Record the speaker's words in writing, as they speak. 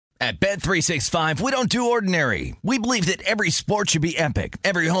At Bet365, we don't do ordinary. We believe that every sport should be epic.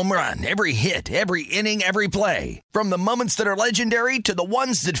 Every home run, every hit, every inning, every play. From the moments that are legendary to the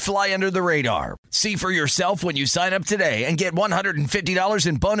ones that fly under the radar. See for yourself when you sign up today and get $150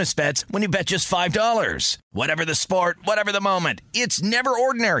 in bonus bets when you bet just $5. Whatever the sport, whatever the moment, it's never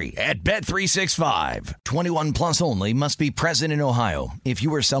ordinary at Bet365. 21 plus only. Must be present in Ohio. If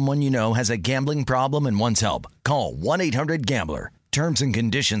you or someone you know has a gambling problem and wants help, call 1-800-GAMBLER. Terms and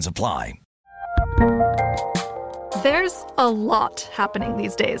conditions apply. There's a lot happening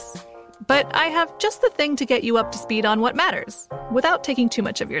these days, but I have just the thing to get you up to speed on what matters without taking too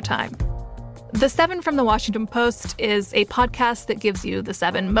much of your time. The 7 from the Washington Post is a podcast that gives you the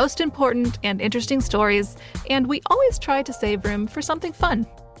 7 most important and interesting stories, and we always try to save room for something fun.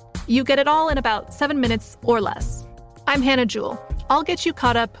 You get it all in about 7 minutes or less. I'm Hannah Jewell. I'll get you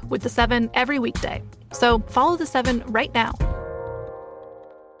caught up with the 7 every weekday. So follow the 7 right now.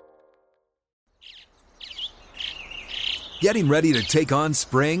 Getting ready to take on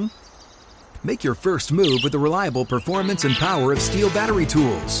spring? Make your first move with the reliable performance and power of Steel battery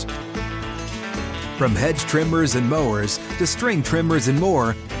tools. From hedge trimmers and mowers to string trimmers and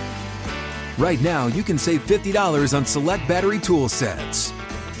more, right now you can save $50 on select battery tool sets.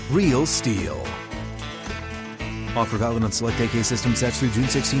 Real Steel. Offer valid on select AK system sets through June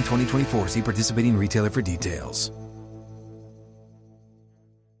 16, 2024. See participating retailer for details.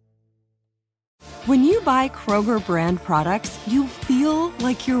 When you buy Kroger brand products, you feel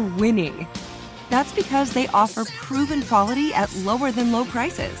like you're winning. That's because they offer proven quality at lower than low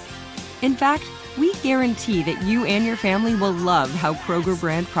prices. In fact, we guarantee that you and your family will love how Kroger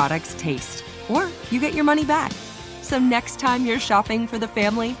brand products taste, or you get your money back. So next time you're shopping for the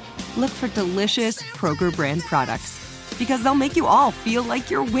family, look for delicious Kroger brand products, because they'll make you all feel like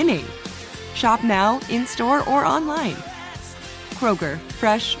you're winning. Shop now, in-store, or online. Kroger,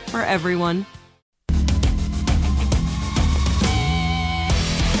 fresh for everyone.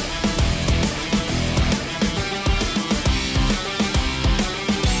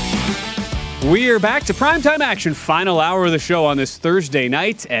 We are back to primetime action, final hour of the show on this Thursday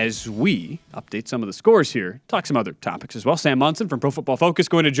night as we update some of the scores here, talk some other topics as well. Sam Munson from Pro Football Focus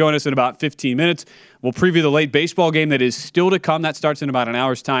going to join us in about 15 minutes. We'll preview the late baseball game that is still to come. That starts in about an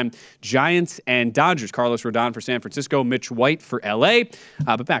hour's time. Giants and Dodgers. Carlos Rodon for San Francisco, Mitch White for L.A.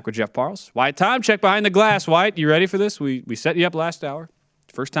 But back with Jeff Parles. Wyatt Tom, check behind the glass. Wyatt, you ready for this? We set you up last hour.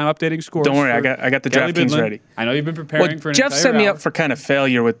 First time updating scores. Don't worry, I got the DraftKings ready. I know you've been preparing for an Jeff entire set me hour. up for kind of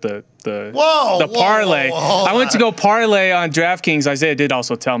failure with the parlay. I went to go parlay on DraftKings. Isaiah did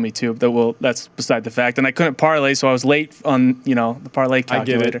also tell me to, that's beside the fact. And I couldn't parlay, so I was late on the parlay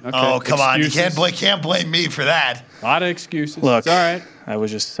calculator. I get it. Okay. Oh, come Excuses. on. You can't blame me for that. A lot of excuses. Look, it's all right. I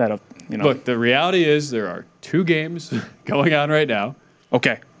was just set up. Look, the reality is there are 2 games going on right now.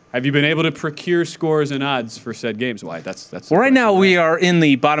 Okay. Have you been able to procure scores and odds for said games? Why? That's. Well, right now we are in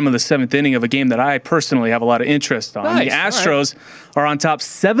the bottom of the 7th inning of a game that I personally have a lot of interest on. Nice. The Astros are on top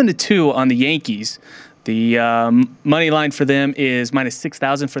 7-2 on the Yankees. The money line for them is minus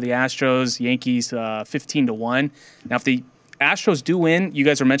 6,000 for the Astros. Yankees 15-1. Now, if the Astros do win, you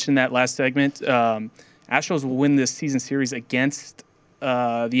guys were mentioning that last segment. Astros will win this season series against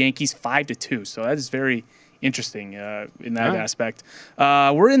the Yankees 5-2. So that is very interesting in that aspect.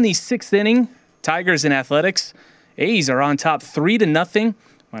 We're in the 6th inning. Tigers and Athletics. A's are on top 3-0.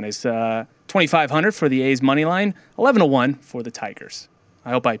 Minus 2,500 for the A's money line. 11-1 for the Tigers. I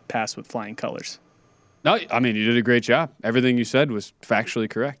hope I passed with flying colors. No, I mean you did a great job. Everything you said was factually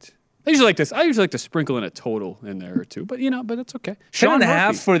correct. I usually like to sprinkle in a total in there or two, but it's okay.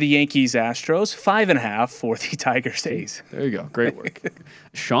 10.5 for the Yankees Astros, 5.5 for the Tigers A's. There you go. Great work.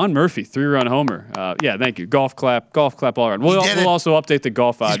 Sean Murphy, 3-run homer. Thank you. Golf clap all around. We'll also update the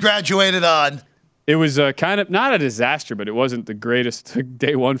golf odds. He's graduated on. It was kind of not a disaster, but it wasn't the greatest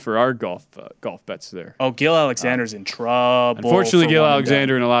day one for our golf bets there. Oh, Gil Alexander's in trouble. Unfortunately, Gil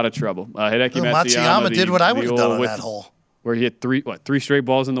Alexander in a lot of trouble. Hideki Matsuyama did what I would have done on that hole. Where he hit 3 straight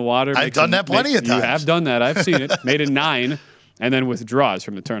balls in the water. I've done that plenty of times. You have done that. I've seen it. Made it 9, and then withdraws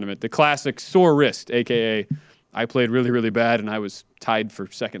from the tournament. The classic sore wrist, a.k.a. I played really, really bad, and I was tied for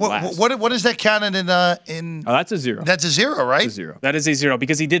second last. What is that counted in? Oh, that's a 0. That's a 0, right? That's a 0. That is a 0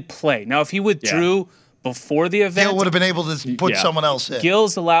 because he did play. Now, if he withdrew before the event, Gil would have been able to put someone else in.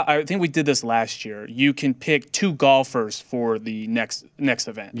 Gil's allowed. I think we did this last year. You can pick 2 golfers for the next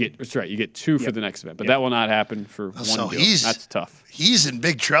event. That's right. You get 2 for the next event, but that will not happen for one. So deal. That's tough. He's in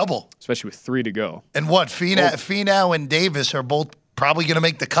big trouble, especially with 3 to go. And Finau and Davis are both probably going to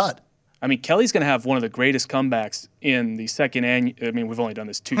make the cut. I mean, Kelly's going to have one of the greatest comebacks in the second annual. I mean, we've only done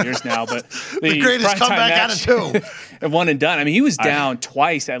this 2 years now, but the greatest comeback out of 2. One and done. I mean, he was down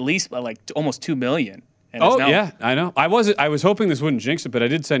twice, at least by like almost $2 million. Yeah, I know. I was hoping this wouldn't jinx it, but I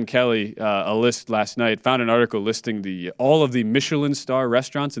did send Kelly a list last night. Found an article listing all of the Michelin star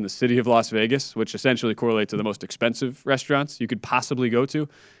restaurants in the city of Las Vegas, which essentially correlate to the most expensive restaurants you could possibly go to.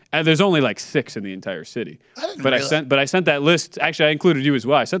 And there's only like 6 in the entire city. I sent that list. Actually, I included you as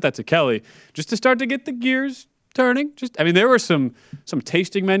well. I sent that to Kelly just to start to get the gears turning. There were some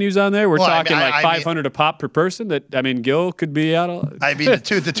tasting menus on there. We're talking like $500 a pop per person. Gil could be out.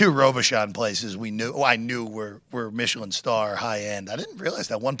 The two Robuchon places I knew were Michelin star high end. I didn't realize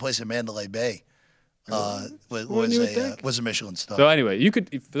that one place in Mandalay Bay was a Michelin star. So anyway, you could,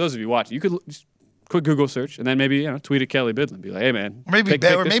 for those of you watching, you could just quick Google search and then maybe tweet at Kelly Bidlin, be like, hey man,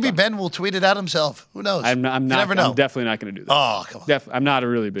 maybe Ben will tweet it out himself. Who knows? I'm definitely not going to do that. Oh, come on. I'm not a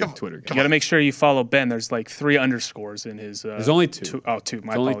really big Twitter guy. You got to make sure you follow Ben. There's like 3 underscores in his. There's only 2. Two.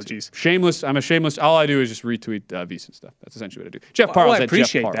 My apologies. Shameless. I'm a shameless. All I do is just retweet VSiN stuff. That's essentially what I do. Jeff Parles. I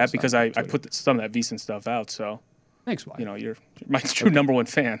appreciate that because I put some of that VSiN stuff out. So thanks, Wyatt. You're my true number 1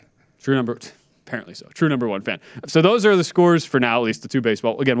 fan. Apparently so. True number 1 fan. So those are the scores for now, at least the 2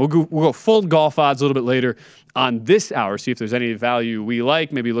 baseball. Again, we'll go full golf odds a little bit later on this hour, see if there's any value we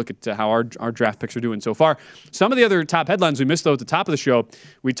like, maybe look at how our draft picks are doing so far. Some of the other top headlines we missed, though, at the top of the show,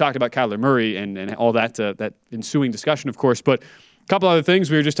 we talked about Kyler Murray and all that ensuing discussion, of course. But a couple other things.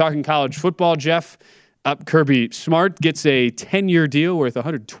 We were just talking college football, Jeff. Kirby Smart gets a 10-year deal worth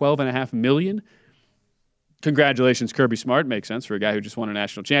 $112.5 million. Congratulations, Kirby Smart. Makes sense for a guy who just won a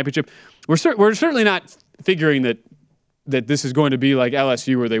national championship. We're certainly not figuring that this is going to be like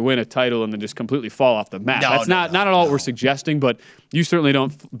LSU where they win a title and then just completely fall off the map. That's not at all what we're suggesting, but you certainly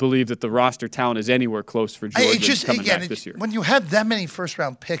don't believe that the roster talent is anywhere close for Georgia coming back this year. When you have that many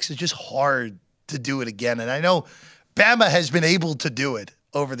first-round picks, it's just hard to do it again. And I know Bama has been able to do it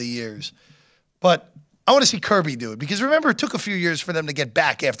over the years, but I want to see Kirby do it because remember, it took a few years for them to get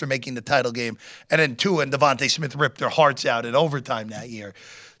back after making the title game, and then Tua and Devontae Smith ripped their hearts out in overtime that year.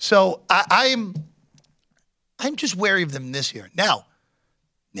 So I'm just wary of them this year. Now,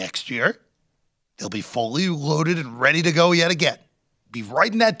 next year, they'll be fully loaded and ready to go yet again. Be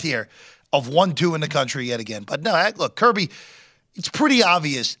right in that tier of 1-2 in the country yet again. But no, look, Kirby, it's pretty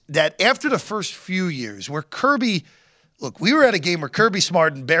obvious that after the first few years where Kirby, look, we were at a game where Kirby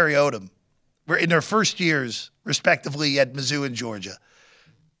Smart and Barry Odom were in their first years, respectively, at Mizzou and Georgia.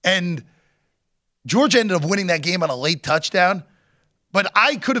 And Georgia ended up winning that game on a late touchdown. But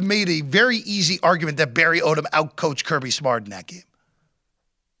I could have made a very easy argument that Barry Odom outcoached Kirby Smart in that game.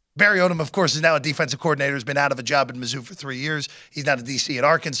 Barry Odom, of course, is now a defensive coordinator, has been out of a job in Mizzou for 3 years. He's not a DC at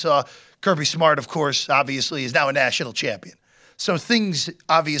Arkansas. Kirby Smart, of course, obviously, is now a national champion. So things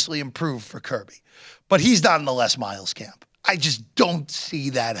obviously improved for Kirby. But he's not in the Les Miles camp. I just don't see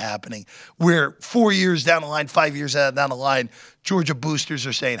that happening where 4 years down the line, 5 years down the line, Georgia boosters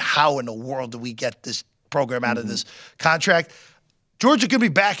are saying, how in the world do we get this program out of this contract? Georgia could be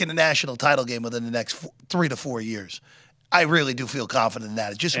back in the national title game within the next 3 to 4 years. I really do feel confident in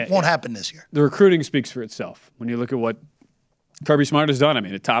that. It just won't happen this year. The recruiting speaks for itself. When you look at what Kirby Smart has done,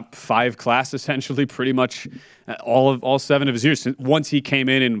 a top 5 class essentially pretty much all 7 of his years once he came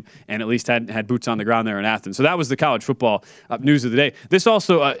in and at least had boots on the ground there in Athens. So that was the college football news of the day. This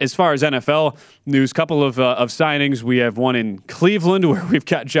also, as far as NFL news, couple of signings. We have one in Cleveland where we've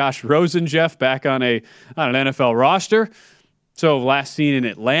got Josh Rosen, Jeff, back on an NFL roster. So last seen in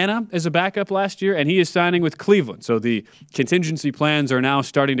Atlanta as a backup last year, and he is signing with Cleveland. So the contingency plans are now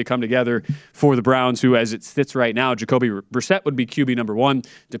starting to come together for the Browns, who, as it sits right now, Jacoby Brissett would be QB number 1.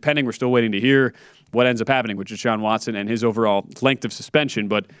 Depending, we're still waiting to hear what ends up happening with Deshaun Watson and his overall length of suspension.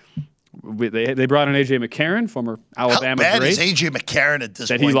 But they brought in A.J. McCarron, former Alabama great. How bad is A.J. McCarron at this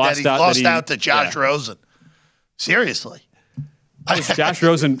point? He lost out to Josh Rosen. Seriously. Josh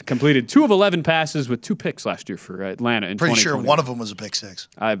Rosen completed 2 of 11 passes with 2 picks last year for Atlanta in 2020. Pretty sure one of them was a pick 6.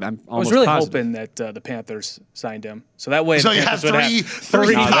 I was really hoping that the Panthers signed him. So that way, so you have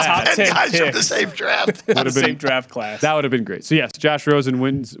three top 10 guys from the same draft. The same draft class. That would have been great. So yes, Josh Rosen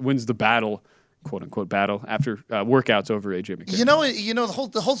wins the battle, quote unquote battle, after workouts over A.J. McCarron. You know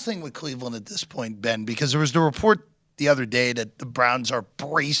the whole thing with Cleveland at this point, Ben, because there was the report the other day that the Browns are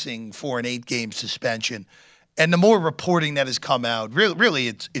bracing for an 8-game suspension. And the more reporting that has come out, really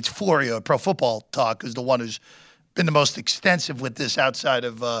it's Florio at Pro Football Talk who's the one who's been the most extensive with this outside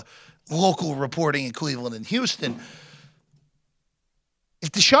of local reporting in Cleveland and Houston.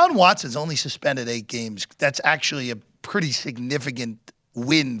 If Deshaun Watson's only suspended 8 games, that's actually a pretty significant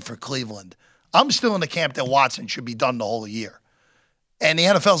win for Cleveland. I'm still in the camp that Watson should be done the whole year. And the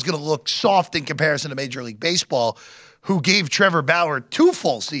NFL is going to look soft in comparison to Major League Baseball, who gave Trevor Bauer 2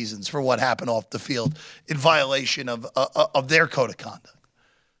 full seasons for what happened off the field in violation of their code of conduct.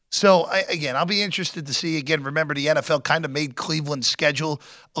 So, I'll be interested to see. Again, remember, the NFL kind of made Cleveland's schedule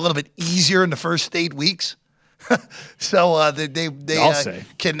a little bit easier in the first 8 weeks. So they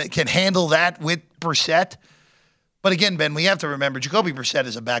can handle that with Brissett. But again, Ben, we have to remember Jacoby Brissett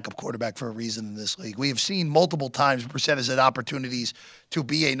is a backup quarterback for a reason in this league. We have seen multiple times Brissett has had opportunities to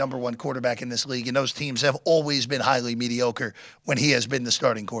be a number 1 quarterback in this league, and those teams have always been highly mediocre when he has been the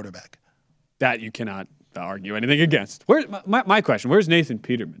starting quarterback. That you cannot argue anything against. Where's my question? Where's Nathan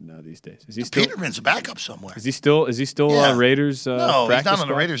Peterman these days? Is he still Peterman's a backup somewhere? Is he still Raiders? No, he's not on the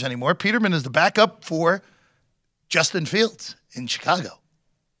squad? Raiders anymore. Peterman is the backup for Justin Fields in Chicago.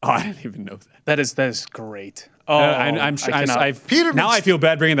 Oh, I didn't even know that. That is great. Oh, I'm sure. Now I feel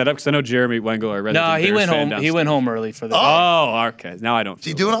bad bringing that up because I know Jeremy Wengel. No, he went home. He went home early for that. Oh, okay. Now I don't. Is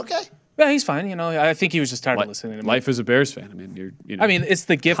he doing okay? Yeah, he's fine. You know, I think he was just tired of listening to me. Life as a Bears fan. I mean, I mean, it's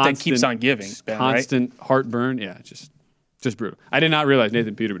the gift that keeps on giving. Ben, constant heartburn. Yeah, just brutal. I did not realize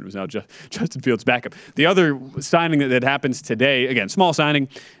Nathan Peterman was now Justin Fields' backup. The other signing that happens today, again, small signing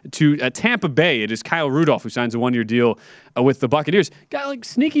to Tampa Bay. It is Kyle Rudolph who signs a 1-year deal with the Buccaneers. Got like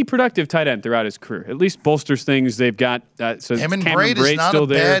sneaky productive tight end throughout his career. At least bolsters things. They've got so him and Cameron Braid is not still a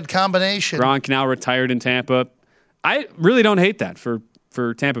there. bad combination. Gronk now retired in Tampa. I really don't hate that for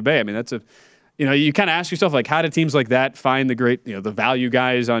Tampa Bay. I mean, that's you kind of ask yourself, like, how do teams like that find the great, the value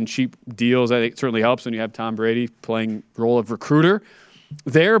guys on cheap deals? I think it certainly helps when you have Tom Brady playing role of recruiter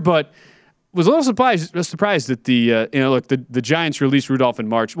there. But was a little surprised that the Giants released Rudolph in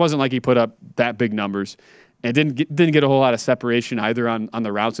March. It wasn't like he put up that big numbers, and didn't get a whole lot of separation either on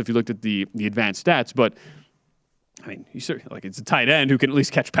the routes if you looked at the advanced stats. But I mean, it's a tight end who can at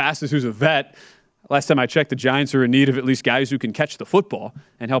least catch passes, who's a vet. Last time I checked, the Giants are in need of at least guys who can catch the football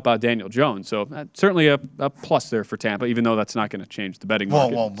and help out Daniel Jones. So certainly a plus there for Tampa, even though that's not going to change the betting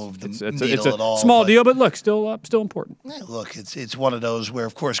market. Won't move the needle it's a at all. Small deal, but look, still important. Yeah, look, it's one of those where,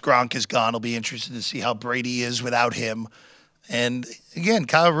 of course, Gronk is gone. I'll be interested to see how Brady is without him. And again,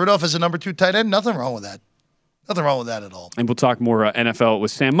 Kyle Rudolph is a number 2 tight end. Nothing wrong with that. Nothing wrong with that at all. And we'll talk more NFL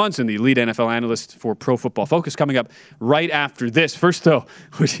with Sam Munson, the lead NFL analyst for Pro Football Focus, coming up right after this. First, though,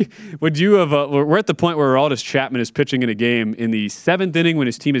 would you have? We're at the point where Aroldis Chapman is pitching in a game in the 7th inning when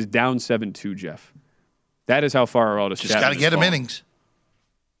his team is down 7-2. Jeff, that is how far Aroldis Chapman. Just got to get him innings.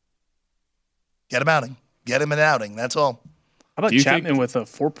 Get him outing. Get him an outing. That's all. How about Chapman with a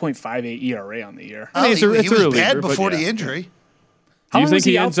 4.58 ERA on the year? He was bad before the injury. Do you think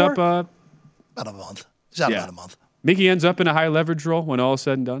he ends up about a month? He's out about a month. Think he ends up in a high leverage role when all is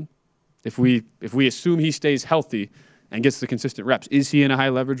said and done? If we assume he stays healthy and gets the consistent reps, is he in a high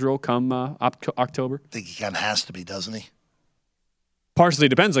leverage role come October? I think he kind of has to be, doesn't he? Partially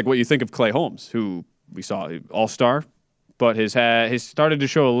depends, like what you think of Clay Holmes, who we saw all-star, but has started to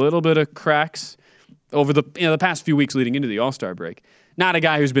show a little bit of cracks over the past few weeks leading into the All-Star break. Not a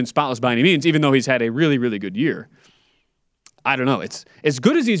guy who's been spotless by any means, even though he's had a really, really good year. I don't know. It's as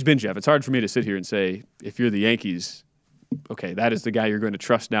good as he's been, Jeff. It's hard for me to sit here and say, if you're the Yankees, okay, that is the guy you're going to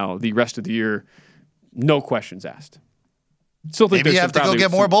trust now the rest of the year, no questions asked. Still think maybe you have to go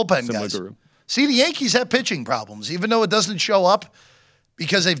get more bullpen guys. Room. See, the Yankees have pitching problems, even though it doesn't show up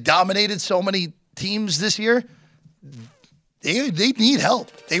because they've dominated so many teams this year. They need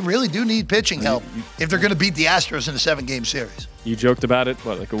help. They really do need pitching help if they're going to beat the Astros in a 7-game series. You joked about it,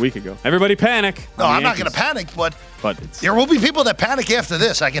 like a week ago. Everybody panic. No, I'm not going to panic, but there will be people that panic after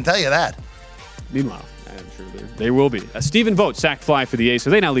this. I can tell you that. Meanwhile, I'm sure there will be. Stephen Vogt sacked fly for the A's, so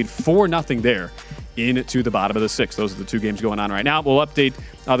they now lead 4-0 there into the bottom of the 6th. Those are the 2 games going on right now. We'll update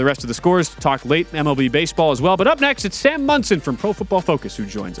the rest of the scores, talk late MLB baseball as well. But up next, it's Sam Munson from Pro Football Focus who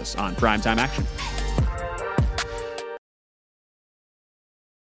joins us on Primetime Action.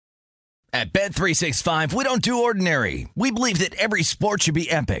 At Bet365, we don't do ordinary. We believe that every sport should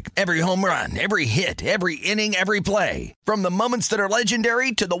be epic. Every home run, every hit, every inning, every play. From the moments that are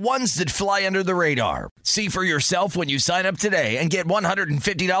legendary to the ones that fly under the radar. See for yourself when you sign up today and get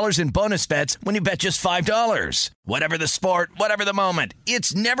 $150 in bonus bets when you bet just $5. Whatever the sport, whatever the moment,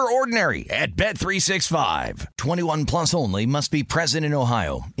 it's never ordinary at Bet365. 21 plus only. Must be present in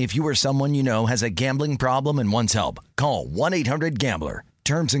Ohio. If you or someone you know has a gambling problem and wants help, call 1-800-GAMBLER.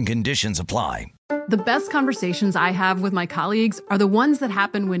 Terms and conditions apply. The best conversations I have with my colleagues are the ones that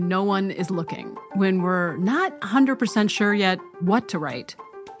happen when no one is looking, when we're not 100% sure yet what to write.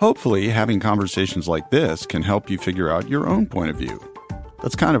 Hopefully, having conversations like this can help you figure out your own point of view.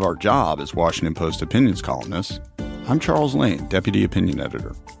 That's kind of our job as Washington Post opinions columnists. I'm Charles Lane, Deputy Opinion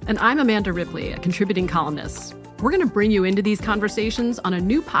Editor. And I'm Amanda Ripley, a contributing columnist. We're going to bring you into these conversations on a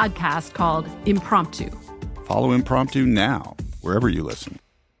new podcast called Impromptu. Follow Impromptu now, wherever you listen.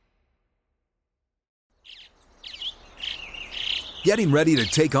 Getting ready to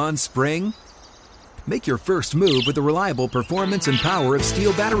take on spring? Make your first move with the reliable performance and power of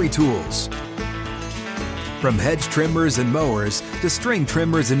Steel battery tools. From hedge trimmers and mowers to string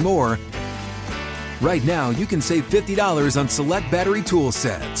trimmers and more, right now you can save $50 on select battery tool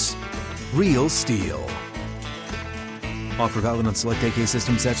sets. Real Steel. Offer valid on select AK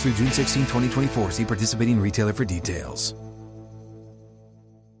system sets through June 16, 2024. See participating retailer for details.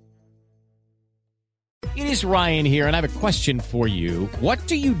 It is Ryan here, and I have a question for you. What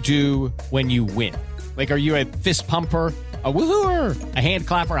do you do when you win? Like, are you a fist pumper, a woohooer, a hand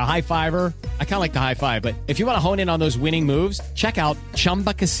clapper, a high fiver? I kind of like the high five, but if you want to hone in on those winning moves, check out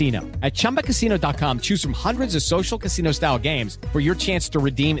Chumba Casino. At ChumbaCasino.com, choose from hundreds of social casino-style games for your chance to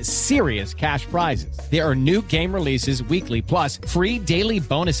redeem serious cash prizes. There are new game releases weekly, plus free daily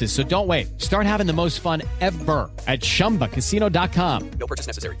bonuses. So don't wait. Start having the most fun ever at ChumbaCasino.com. No purchase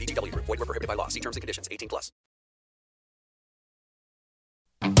necessary. VGW. Void where prohibited by law. See terms and conditions. 18+.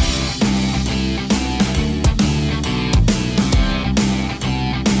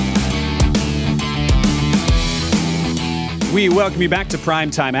 We welcome you back to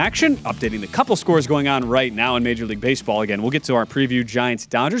Primetime Action, updating the couple scores going on right now in Major League Baseball. Again, we'll get to our preview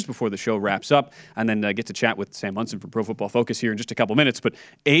Giants-Dodgers before the show wraps up, and then get to chat with Sam Munson from Pro Football Focus here in just a couple minutes. But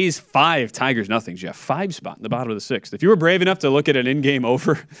A's 5, Tigers nothing, Jeff. 5 spot in the bottom of the 6th. If you were brave enough to look at an in-game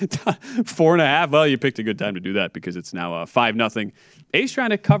over 4.5, well, you picked a good time to do that because it's now 5-0. A's trying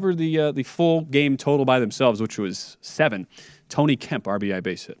to cover the full game total by themselves, which was 7. Tony Kemp, RBI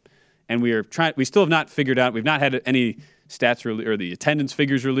base hit. And we still have not figured out, we've not had any stats or the attendance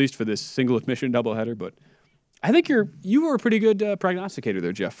figures released for this single admission doubleheader, but I think you were a pretty good prognosticator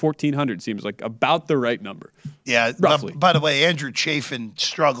there, Jeff. 1,400 seems like about the right number. Yeah, roughly. By the way, Andrew Chafin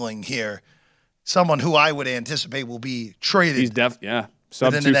struggling here. Someone who I would anticipate will be traded. He's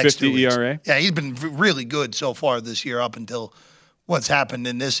sub 250 ERA. Yeah, he's been really good so far this year up until what's happened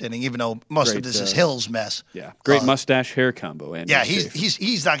in this inning. Even though most of this is Hill's mess. Yeah, great mustache hair combo. Andrew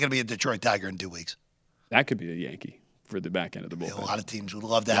he's not going to be a Detroit Tiger in 2 weeks. That could be a Yankee for the back end of the bullpen. A lot of teams would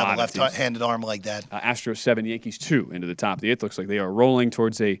love to have a left-handed arm like that. Astros 7, Yankees 2 into the top of the 8th. Looks like they are rolling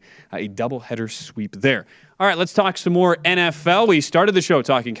towards a doubleheader sweep there. All right, let's talk some more NFL. We started the show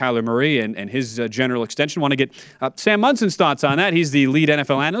talking Kyler Murray and his general extension. Want to get Sam Munson's thoughts on that. He's the lead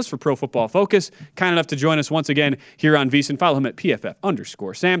NFL analyst for Pro Football Focus. Kind enough to join us once again here on VSiN. Follow him at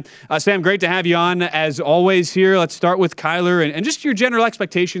PFF_Sam. Sam, great to have you on as always here. Let's start with Kyler and just your general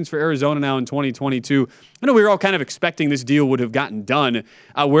expectations for Arizona now in 2022. I know we were all kind of expecting this deal would have gotten done.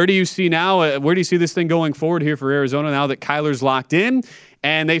 Where do you see now? Where do you see this thing going forward here for Arizona now that Kyler's locked in?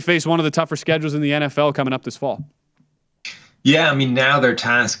 And they face one of the tougher schedules in the NFL coming up this fall. Yeah, I mean, now their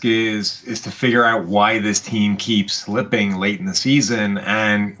task is to figure out why this team keeps slipping late in the season.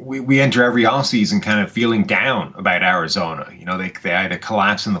 And we enter every offseason kind of feeling down about Arizona. You know, they either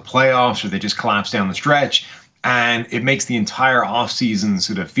collapse in the playoffs or they just collapse down the stretch. And it makes the entire offseason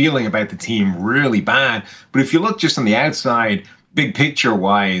sort of feeling about the team really bad. But if you look just on the outside, big picture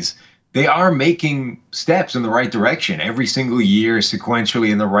wise, they are making steps in the right direction every single year, sequentially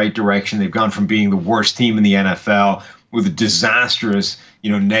in the right direction. They've gone from being the worst team in the NFL with a disastrous,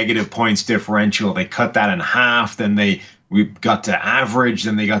 negative points differential. They cut that in half. Then we got to average.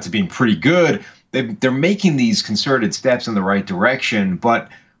 Then they got to being pretty good. They're making these concerted steps in the right direction. But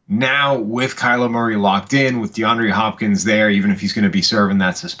now with Kyler Murray locked in, with DeAndre Hopkins there, even if he's going to be serving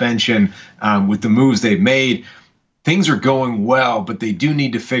that suspension, with the moves they've made, things are going well, but they do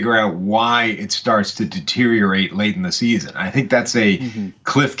need to figure out why it starts to deteriorate late in the season. I think that's a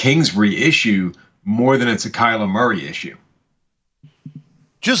Cliff Kingsbury issue more than it's a Kyler Murray issue.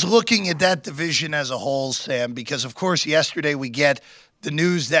 Just looking at that division as a whole, Sam, because, of course, yesterday we get the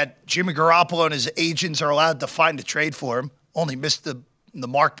news that Jimmy Garoppolo and his agents are allowed to find a trade for him. Only missed the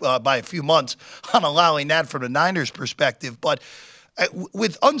mark by a few months on allowing that from the Niners' perspective. But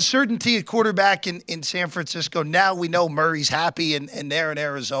with uncertainty at quarterback in San Francisco, now we know Murray's happy and there in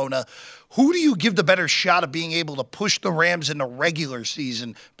Arizona. Who do you give the better shot of being able to push the Rams in the regular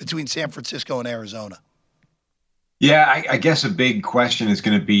season between San Francisco and Arizona? Yeah, I guess a big question is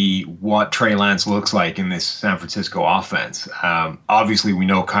going to be what Trey Lance looks like in this San Francisco offense. Obviously, we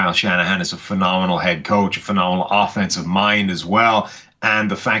know Kyle Shanahan is a phenomenal head coach, a phenomenal offensive mind as well.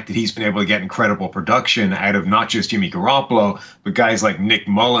 And the fact that he's been able to get incredible production out of not just Jimmy Garoppolo, but guys like Nick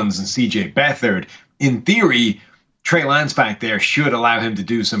Mullins and C.J. Beathard. In theory, Trey Lance back there should allow him to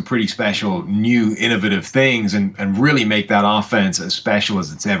do some pretty special, new, innovative things and really make that offense as special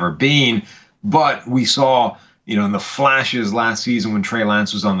as it's ever been. But we saw, in the flashes last season when Trey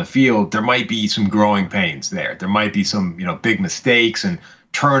Lance was on the field, there might be some growing pains there. There might be some, big mistakes and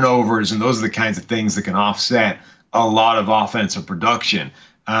turnovers, and those are the kinds of things that can offset a lot of offensive production.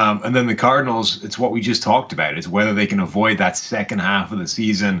 And then the Cardinals, it's what we just talked about. It's whether they can avoid that second half of the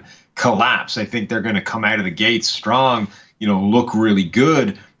season collapse. I think they're going to come out of the gates strong, look really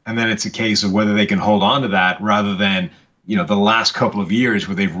good. And then it's a case of whether they can hold on to that rather than, the last couple of years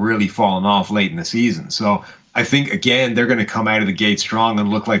where they've really fallen off late in the season. So I think, again, they're going to come out of the gate strong and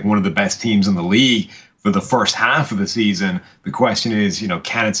look like one of the best teams in the league for the first half of the season. The question is,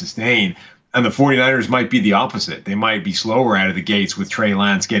 can it sustain? And the 49ers might be the opposite. They might be slower out of the gates with Trey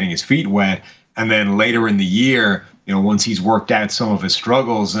Lance getting his feet wet. And then later in the year, once he's worked out some of his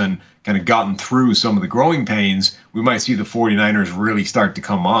struggles and kind of gotten through some of the growing pains, we might see the 49ers really start to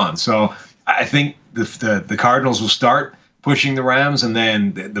come on. So I think the Cardinals will start pushing the Rams, and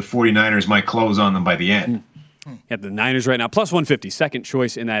then the 49ers might close on them by the end. Yeah, the Niners right now, plus 150, second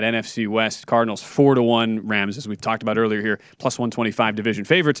choice in that NFC West. Cardinals 4-1, Rams, as we've talked about earlier here, plus 125 division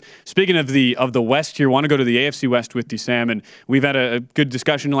favorites. Speaking of the West here, want to go to the AFC West with you, Sam, and we've had a good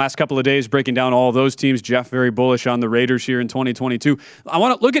discussion the last couple of days breaking down all those teams. Jeff very bullish on the Raiders here in 2022. I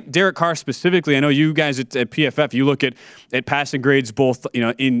want to look at Derek Carr specifically. I know you guys at PFF, you look at passing grades both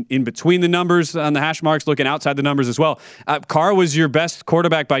in between the numbers on the hash marks, looking outside the numbers as well. Carr was your best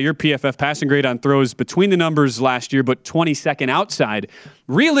quarterback by your PFF passing grade on throws between the numbers last year, but 22nd outside.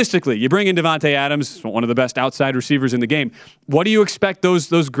 Realistically, you bring in Davante Adams, one of the best outside receivers in the game. What do you expect those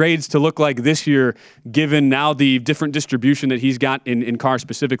grades to look like this year, given now the different distribution that he's got in Carr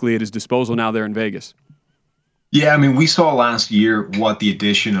specifically at his disposal now there in Vegas? Yeah, we saw last year what the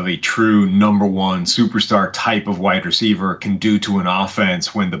addition of a true number one superstar type of wide receiver can do to an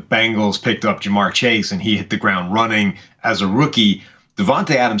offense when the Bengals picked up Jamar Chase and he hit the ground running as a rookie.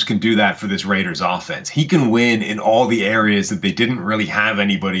 Davante Adams can do that for this Raiders offense. He can win in all the areas that they didn't really have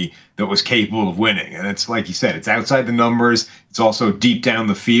anybody that was capable of winning. And it's like you said, it's outside the numbers. It's also deep down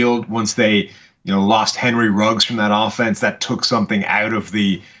the field. Once they, lost Henry Ruggs from that offense, that took something out of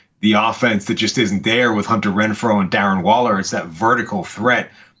the offense that just isn't there with Hunter Renfrow and Darren Waller. It's that vertical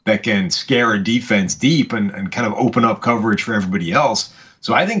threat that can scare a defense deep and kind of open up coverage for everybody else.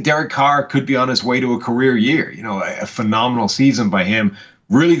 So I think Derek Carr could be on his way to a career year, a phenomenal season by him.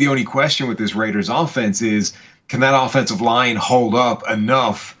 Really, the only question with this Raiders offense is, can that offensive line hold up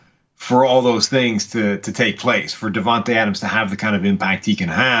enough for all those things to take place, for Davante Adams to have the kind of impact he can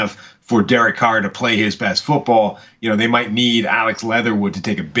have, for Derek Carr to play his best football? They might need Alex Leatherwood to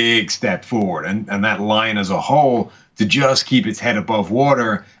take a big step forward and that line as a whole to just keep its head above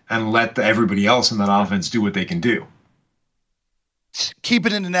water and let everybody else in that offense do what they can do.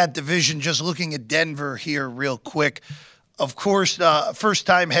 Keeping it in that division, just looking at Denver here real quick. Of course,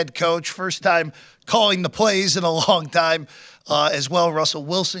 first-time head coach, first time calling the plays in a long time as well. Russell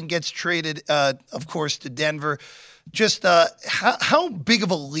Wilson gets traded, of course, to Denver. Just how big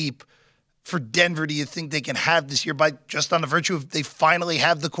of a leap for Denver do you think they can have this year by just on the virtue of they finally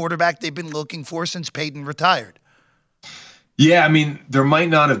have the quarterback they've been looking for since Peyton retired? Yeah, there might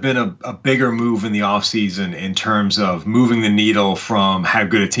not have been a bigger move in the offseason in terms of moving the needle from how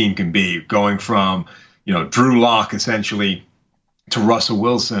good a team can be, going from, Drew Lock essentially to Russell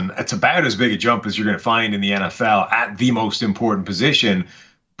Wilson. It's about as big a jump as you're going to find in the NFL at the most important position.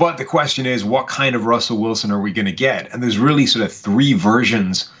 But the question is, what kind of Russell Wilson are we going to get? And there's really sort of three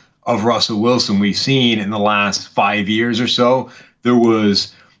versions of Russell Wilson we've seen in the last 5 years or so. There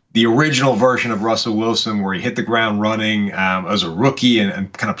was the original version of Russell Wilson where he hit the ground running as a rookie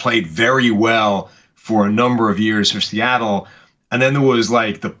and kind of played very well for a number of years for Seattle. And then there was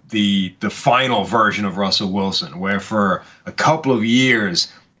like the final version of Russell Wilson where for a couple of years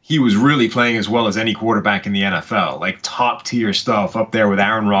he was really playing as well as any quarterback in the NFL, like top tier stuff up there with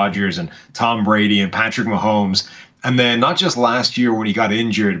Aaron Rodgers and Tom Brady and Patrick Mahomes. And then not just last year when he got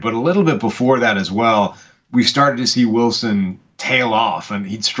injured, but a little bit before that as well, we started to see Wilson tail off, and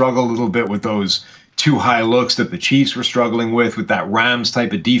he'd struggle a little bit with those too high looks that the Chiefs were struggling with that Rams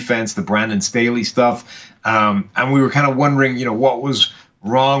type of defense, the Brandon Staley stuff. And we were kind of wondering, what was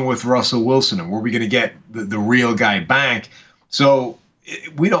wrong with Russell Wilson, and were we going to get the real guy back? So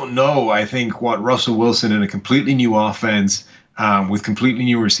we don't know, I think, what Russell Wilson in a completely new offense with completely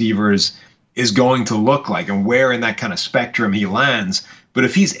new receivers is going to look like and where in that kind of spectrum he lands. But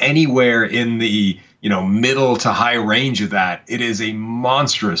if he's anywhere in the middle to high range of that, it is a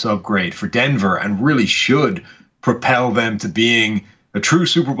monstrous upgrade for Denver and really should propel them to being a true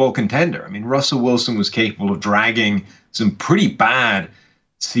Super Bowl contender. Russell Wilson was capable of dragging some pretty bad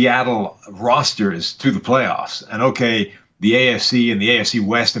Seattle rosters to the playoffs. And okay, the AFC and the AFC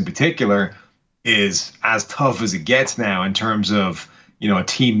West in particular, is as tough as it gets now in terms of, a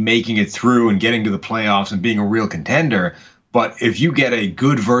team making it through and getting to the playoffs and being a real contender. But if you get a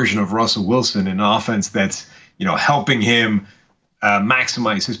good version of Russell Wilson in an offense that's, helping him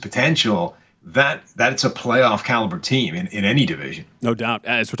maximize his potential, that's a playoff caliber team in any division. No doubt.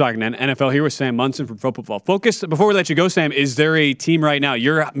 As we're talking NFL here with Sam Monson from Pro Football Focus. Before we let you go, Sam, is there a team right now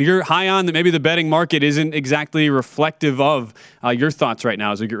you're high on that maybe the betting market isn't exactly reflective of your thoughts right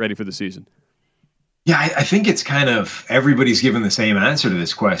now as we get ready for the season? Yeah, I think it's kind of everybody's given the same answer to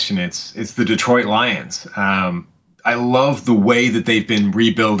this question. It's the Detroit Lions. I love the way that they've been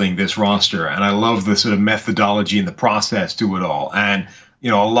rebuilding this roster, and I love the sort of methodology and the process to it all. And a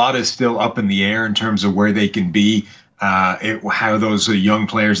lot is still up in the air in terms of where they can be, how those young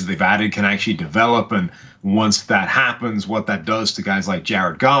players that they've added can actually develop, and once that happens, what that does to guys like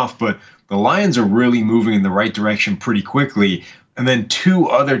Jared Goff. But the Lions are really moving in the right direction pretty quickly. And then two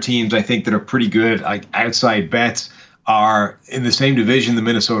other teams I think that are pretty good, like outside bets, are in the same division, the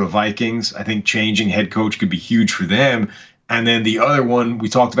Minnesota Vikings. I think changing head coach could be huge for them. And then the other one we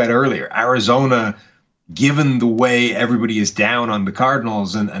talked about earlier, Arizona, given the way everybody is down on the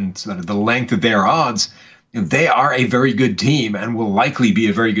Cardinals and sort of the length of their odds, they are a very good team and will likely be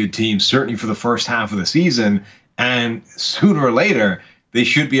a very good team, certainly for the first half of the season. And sooner or later, they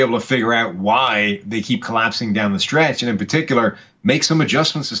should be able to figure out why they keep collapsing down the stretch, and in particular, make some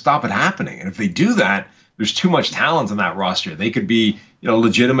adjustments to stop it happening. And if they do that, there's too much talent on that roster. They could be,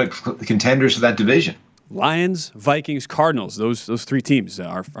 legitimate contenders for that division. Lions, Vikings, Cardinals, those three teams.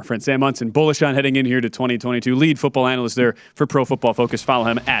 Our friend Sam Monson, bullish on heading in here to 2022. Lead football analyst there for Pro Football Focus. Follow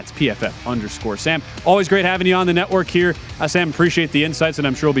him at PFF_Sam. Always great having you on the network here. Sam, appreciate the insights, and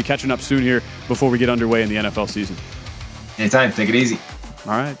I'm sure we'll be catching up soon here before we get underway in the NFL season. Anytime. Take it easy.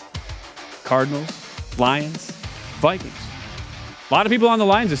 All right. Cardinals, Lions, Vikings. A lot of people on the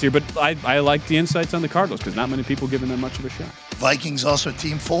Lions this year, but I like the insights on the Cardinals because not many people giving them much of a shot. Vikings also a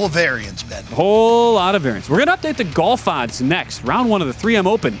team full of variance, Ben. A whole lot of variance. We're going to update the golf odds next. Round 1 of the 3M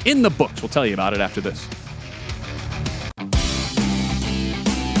Open in the books. We'll tell you about it after this.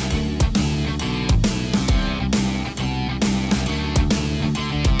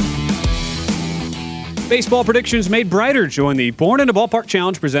 Baseball predictions made brighter. Join the Born in a Ballpark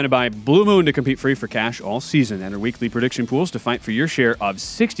Challenge presented by Blue Moon to compete free for cash all season. Enter weekly prediction pools to fight for your share of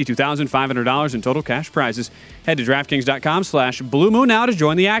 $62,500 in total cash prizes. Head to DraftKings.com/Blue Moon now to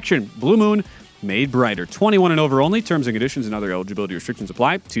join the action. Blue Moon made brighter. 21 and over only. Terms and conditions and other eligibility restrictions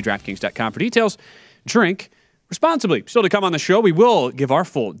apply. See DraftKings.com for details. Drink responsibly. Still to come on the show, we will give our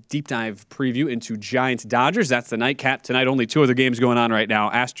full deep dive preview into Giants-Dodgers. That's the nightcap tonight. Only two other games going on right now.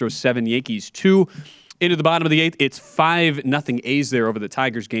 Astros 7, Yankees 2. Into the bottom of the 8th, it's 5-0 A's there over the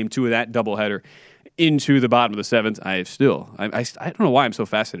Tigers game, 2 of that doubleheader. Into the bottom of the 7th, I don't know why I'm so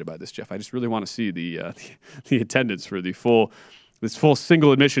fascinated by this, Jeff. I just really want to see the attendance for this full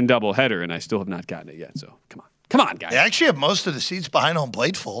single admission doubleheader, and I still have not gotten it yet. So come on, guys. They actually have most of the seats behind home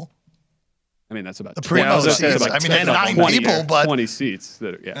plate full. I mean, that's about the pre-most seats. I mean, that's 9 people, but 20 seats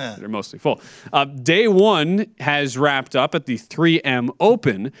that are mostly full. Day 1 has wrapped up at the 3M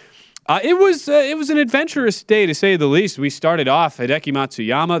Open. It was an adventurous day, to say the least. We started off Hideki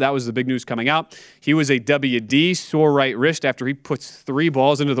Matsuyama. That was the big news coming out. He was a WD, sore right wrist after he puts 3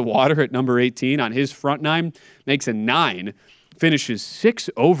 balls into the water at number 18 on his front 9. Makes a 9. Finishes 6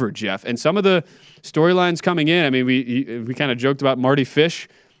 over, Jeff. And some of the storylines coming in, I mean, we kind of joked about Marty Fish.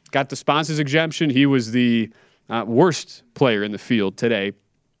 Got the sponsors exemption. He was the worst player in the field today.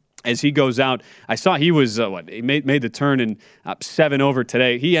 As he goes out, I saw he was he made the turn in 7 over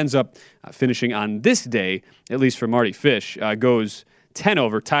today. He ends up finishing on this day, at least for Marty Fish, goes 10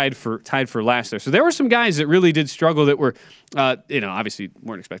 over, tied for last there. So there were some guys that really did struggle that were, obviously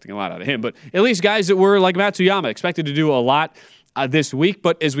weren't expecting a lot out of him, but at least guys that were like Matsuyama, expected to do a lot this week.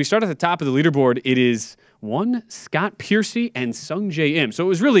 But as we start at the top of the leaderboard, it is Scott Piercy and Sungjae Im. So it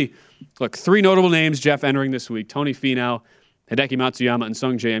was really, 3 notable names, Jeff, entering this week: Tony Finau, Hideki Matsuyama, and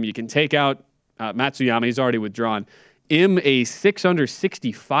Sungjae Im. You can take out Matsuyama. He's already withdrawn. Im, a 6 under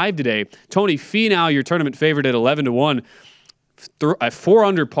 65 today. Tony Finau, your tournament favorite at 11-1. A 4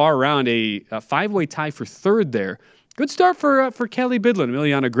 under par round, a 5-way tie for third there. Good start for Kelly Bidlin.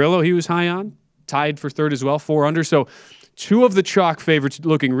 Emiliano Grillo, he was high on. Tied for third as well, 4 under. So 2 of the chalk favorites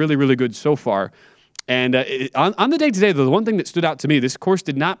looking really, really good so far. And on the day today, the one thing that stood out to me, this course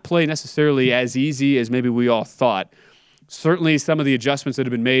did not play necessarily as easy as maybe we all thought. Certainly some of the adjustments that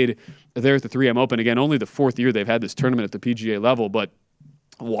have been made there at the 3M Open. Again, only the 4th year they've had this tournament at the PGA level, but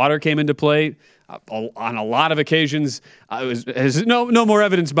water came into play on a lot of occasions. There's no more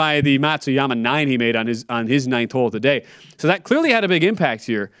evidence by the Matsuyama 9 he made on his 9th hole of the day. So that clearly had a big impact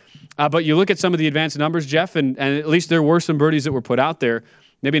here. But you look at some of the advanced numbers, Jeff, and at least there were some birdies that were put out there.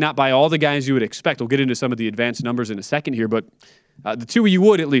 Maybe not by all the guys you would expect. We'll get into some of the advanced numbers in a second here, but the two you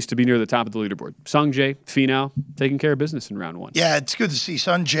would at least to be near the top of the leaderboard. Sungjae, Finau, taking care of business in round one. Yeah, it's good to see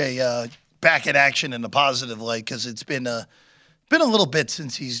Sungjae back in action in a positive light because it's been a little bit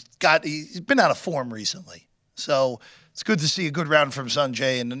since he's been out of form recently. So it's good to see a good round from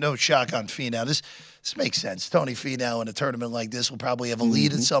Sungjae and no shock on Finau. This makes sense. Tony Finau in a tournament like this will probably have a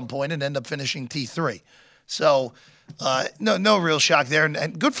lead at some point and end up finishing T3. So no real shock there.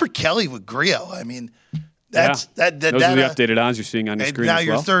 And good for Kelly with Griot. I mean, those are the updated odds you're seeing on your screen now as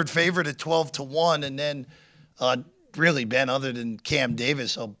well. Your third favorite at 12-1, and then really, Ben, other than Cam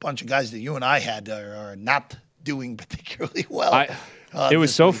Davis, a bunch of guys that you and I had are not doing particularly well. It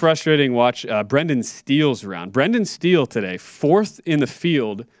was so frustrating watch Brendan Steele's round. Brendan Steele today, 4th in the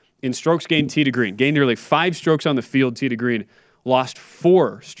field in strokes gained tee to green. Gained nearly 5 strokes on the field tee to green. Lost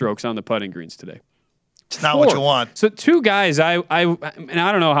 4 strokes on the putting greens today. It's not what you want. So 2 guys, and I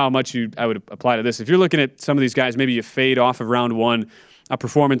don't know how much I would apply to this. If you're looking at some of these guys, maybe you fade off of round 1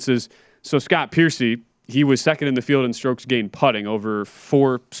 performances. So Scott Piercy, he was 2nd in the field in strokes gained putting, over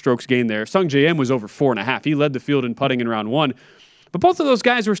 4 strokes gained there. Sungjae Im was over 4.5. He led the field in putting in round 1. But both of those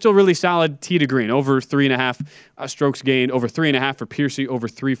guys were still really solid tee to green, over 3.5 strokes gained, over 3.5 for Piercy, over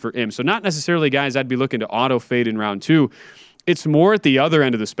 3 for Im. So not necessarily guys I'd be looking to auto fade in round 2. It's more at the other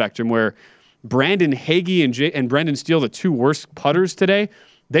end of the spectrum where Brandon Hagee and Brendan Steele, the 2 worst putters today,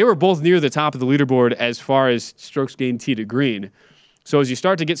 they were both near the top of the leaderboard as far as strokes gained tee to green. So as you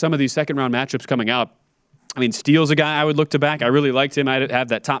start to get some of these second-round matchups coming out, I mean, Steele's a guy I would look to back. I really liked him. I'd have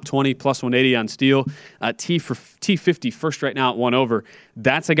that top 20 plus 180 on Steele. T50 first right now at 1 over.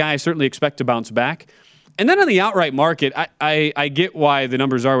 That's a guy I certainly expect to bounce back. And then on the outright market, I get why the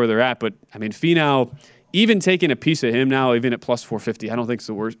numbers are where they're at, but I mean, Finau, even taking a piece of him now, even at plus 450, I don't think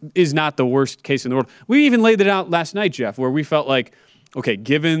is not the worst case in the world. We even laid it out last night, Jeff, where we felt like, okay,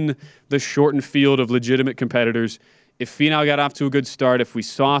 given the shortened field of legitimate competitors, if Finau got off to a good start, if we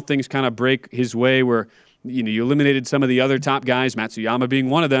saw things kind of break his way where you eliminated some of the other top guys, Matsuyama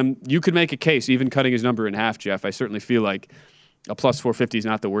being one of them, you could make a case, even cutting his number in half, Jeff. I certainly feel like a plus 450 is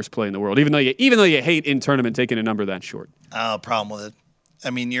not the worst play in the world, even though you hate in tournament taking a number that short. Problem with it.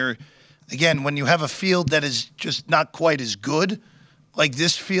 I mean, again, when you have a field that is just not quite as good, like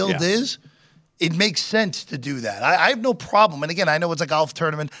this field is, it makes sense to do that. I have no problem. And again, I know it's a golf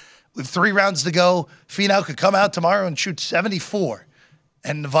tournament. With 3 rounds to go, Finau could come out tomorrow and shoot 74,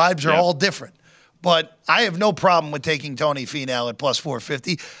 and the vibes are all different. But I have no problem with taking Tony Finau at plus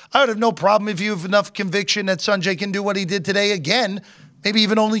 450. I would have no problem if you have enough conviction that Sungjae can do what he did today again, maybe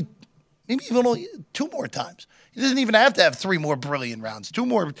even only 2 more times. He doesn't even have to have 3 more brilliant rounds. 2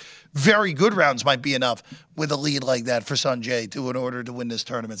 more very good rounds might be enough with a lead like that for Sungjae in order to win this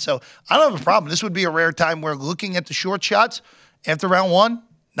tournament. So I don't have a problem. This would be a rare time where looking at the short shots after round 1,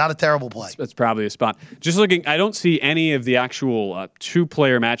 not a terrible play. That's probably a spot. Just looking, I don't see any of the actual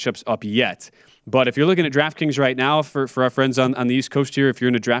 2-player matchups up yet. But if you're looking at DraftKings right now, for our friends on the East Coast here, if you're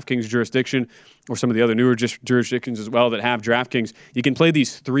in a DraftKings jurisdiction or some of the other newer jurisdictions as well that have DraftKings, you can play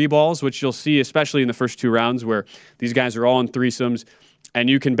these 3 balls, which you'll see especially in the first 2 rounds where these guys are all in threesomes, and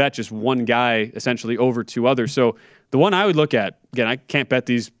you can bet just one guy essentially over 2 others. So the one I would look at, again, I can't bet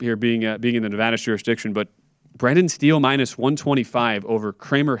these here being in the Nevada jurisdiction, but Brendan Steele minus 125 over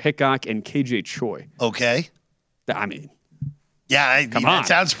Kramer Hickok and KJ Choi. Okay. I mean... Yeah, that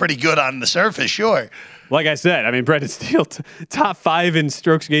sounds pretty good on the surface, sure. Like I said, I mean, Brendan Steele, top 5 in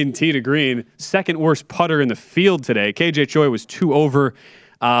strokes gained tee to green, 2nd worst putter in the field today. KJ Choi was 2 over,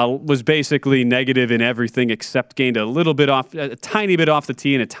 was basically negative in everything except gained a tiny bit off the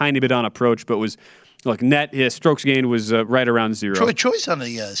tee and a tiny bit on approach, but was, his strokes gained was right around 0. Choi's on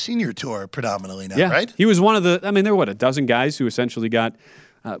the senior tour predominantly now, right? He was one of there were a dozen guys who essentially got...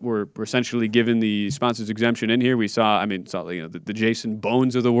 were essentially given the sponsors exemption in here. We saw the Jason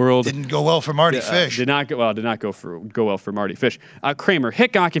Bones of the world. Didn't go well for Marty Fish. Did not go well for Marty Fish. Kramer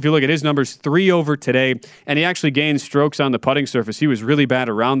Hickok, if you look at his numbers, 3 over today, and he actually gained strokes on the putting surface. He was really bad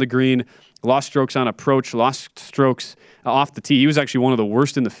around the green, lost strokes on approach, lost strokes off the tee. He was actually one of the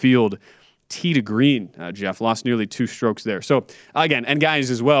worst in the field. Tee to green, Jeff, lost nearly 2 strokes there. So again, and guys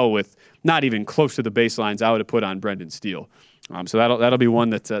as well with not even close to the baselines I would have put on Brendan Steele. So that'll be one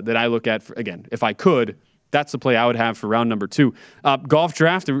that I look at again. If I could, that's the play I would have for round number 2. Golf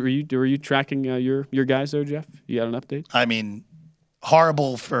draft. Were you tracking your guys there, Jeff? You got an update? I mean,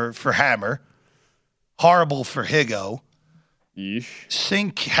 horrible for Hammer, horrible for Higo. Yeesh.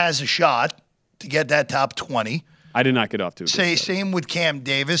 Sink has a shot to get that top 20. I did not get off to it. Same with Cam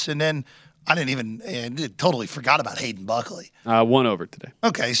Davis, and then I totally forgot about Hayden Buckley. 1 over today.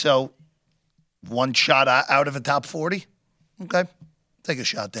 Okay, so one shot out of a top 40. Okay, take a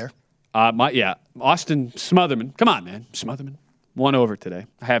shot there. Austin Smotherman. Come on, man, Smotherman. 1 over today.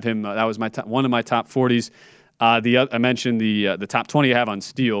 I have him. That was one of my top 40s. I mentioned the top 20 I have on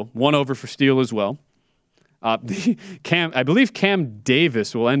Steele. 1 over for Steele as well. I believe Cam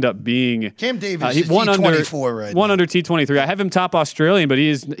Davis will end up being Cam Davis is T24 right now. 1 under T23. I have him top Australian, but he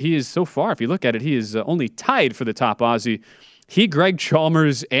is so far, if you look at it, he is only tied for the top Aussie. Greg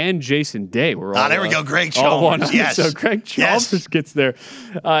Chalmers, and Jason Day were all. There we go, Greg Chalmers. Yes. So Greg Chalmers gets there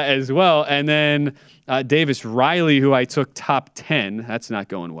as well, and then Davis Riley, who I took top 10. That's not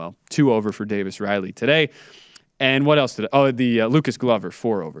going well. 2 over for Davis Riley today. And what else did the Lucas Glover,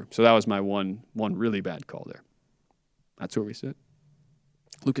 4 over. So that was my one really bad call there. That's where we sit.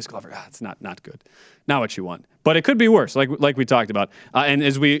 Lucas Glover, it's not good. Not what you want. But it could be worse, like we talked about. And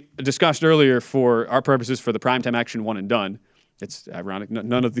as we discussed earlier, for our purposes for the primetime action one and done, it's ironic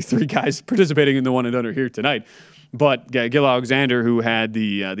none of the 3 guys participating in the one and done are here tonight. But Gil Alexander, who had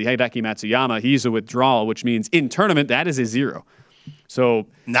the Hideki Matsuyama, he's a withdrawal, which means in tournament, that is a 0. So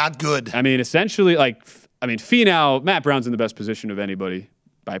not good. I mean, essentially, Finau, Matt Brown's in the best position of anybody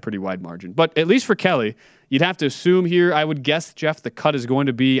by a pretty wide margin. But at least for Kelly, you'd have to assume here, I would guess, Jeff, the cut is going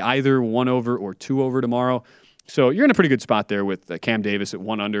to be either 1 over or 2 over tomorrow. So you're in a pretty good spot there with Cam Davis at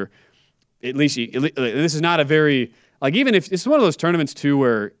 1 under. At least this is not a very, even if it's one of those tournaments too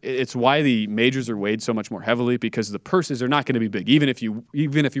where it's why the majors are weighed so much more heavily, because the purses are not going to be big. Even if you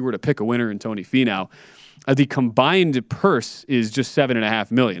were to pick a winner in Tony Finau, the combined purse is just $7.5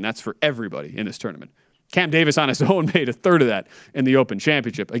 million. That's for everybody in this tournament. Cam Davis on his own made a third of that in the Open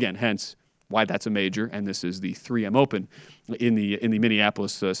Championship. Again, hence why that's a major, and this is the 3M Open in the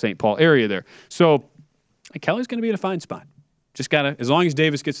Minneapolis, St. Paul area there. So Kelly's going to be in a fine spot. Just gotta, as long as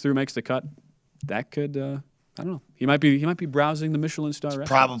Davis gets through, makes the cut, that could, I don't know. He might be browsing the Michelin star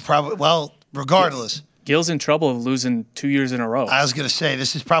restaurant. Probably. Well, regardless. Gil's in trouble of losing 2 years in a row. I was going to say,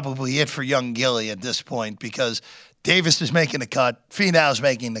 this is probably it for young Gilly at this point, because Davis is making the cut, Finau's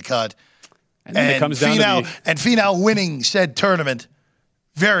making the cut. And then it comes down to Finau winning said tournament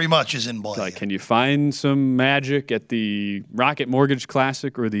very much is in play. Can you find some magic at the Rocket Mortgage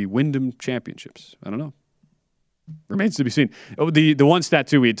Classic or the Wyndham Championships? I don't know. Remains to be seen. The one stat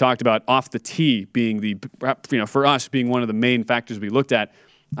too we had talked about off the tee being for us being one of the main factors we looked at.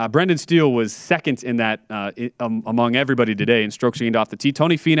 Brendan Steele was second in that among everybody today in strokes gained off the tee.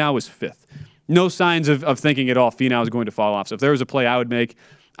 Tony Finau was 5th. No signs of thinking at all Finau is going to fall off. So if there was a play I would make,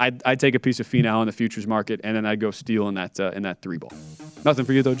 I'd take a piece of Finau in the futures market, and then I'd go Steele in that 3-ball. Nothing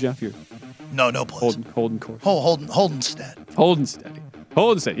for you though, Jeff. You're no place. Holding course. Holding steady. Holding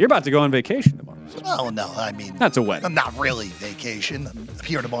steady. You're about to go on vacation tomorrow. So. Oh no, I mean that's a wedding. I'm not really vacation. I'm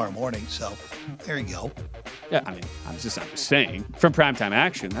here tomorrow morning, so there you go. Yeah, I mean, I'm just saying. From Primetime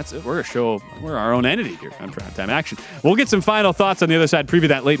Action, we're our own entity here on Primetime Action. We'll get some final thoughts on the other side. Preview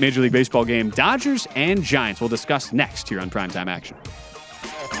that late Major League Baseball game, Dodgers and Giants. We'll discuss next here on Primetime Action.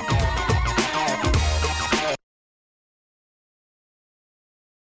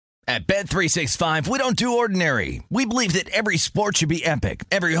 At Bet365, we don't do ordinary. We believe that every sport should be epic.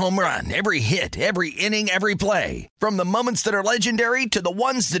 Every home run, every hit, every inning, every play. From the moments that are legendary to the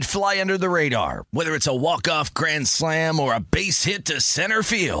ones that fly under the radar. Whether it's a walk-off grand slam or a base hit to center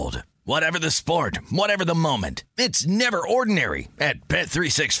field. Whatever the sport, whatever the moment. It's never ordinary at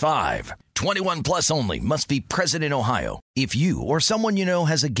Bet365. 21 plus only. Must be present in Ohio. If you or someone you know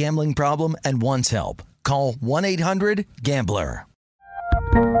has a gambling problem and wants help, call 1-800-GAMBLER.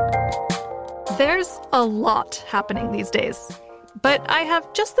 There's a lot happening these days, but I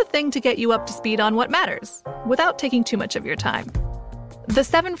have just the thing to get you up to speed on what matters without taking too much of your time. The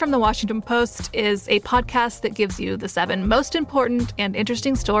 7 from the Washington Post is a podcast that gives you the 7 most important and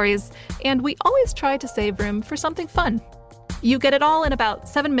interesting stories, and we always try to save room for something fun. You get it all in about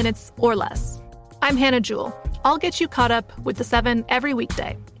 7 minutes or less. I'm Hannah Jewell. I'll get you caught up with the 7 every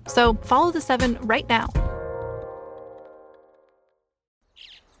weekday. So follow the 7 right now.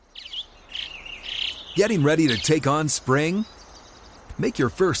 Getting ready to take on spring? Make your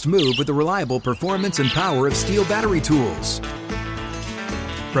first move with the reliable performance and power of Steel battery tools.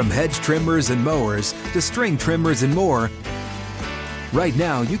 From hedge trimmers and mowers to string trimmers and more, right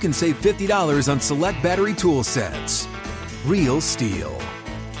now you can save $50 on select battery tool sets. Real Steel.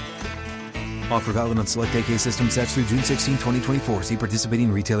 Offer valid on select AK system sets through June 16, 2024. See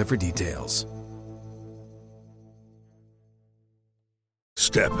participating retailer for details.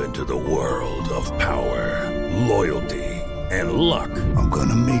 Step into the world of power, loyalty, and luck. I'm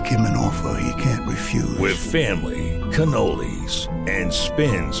gonna make him an offer he can't refuse. With family, cannolis, and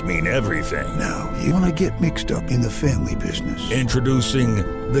spins mean everything. Now, you wanna get mixed up in the family business. Introducing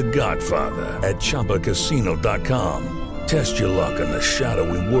The Godfather at ChumbaCasino.com. Test your luck in the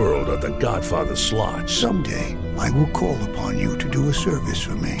shadowy world of The Godfather slot. Someday, I will call upon you to do a service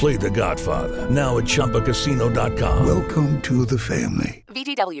for me. Play The Godfather now at ChumbaCasino.com. Welcome to the family.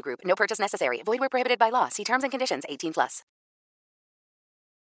 VGW Group. No purchase necessary. Void where prohibited by law. See terms and conditions. 18+.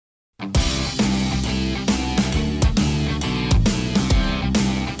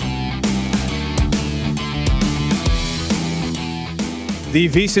 The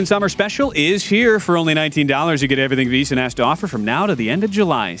VSiN Summer Special is here. For only $19, you get everything VSiN has to offer from now to the end of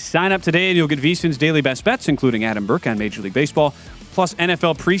July. Sign up today and you'll get VSiN's daily best bets, including Adam Burke on Major League Baseball, plus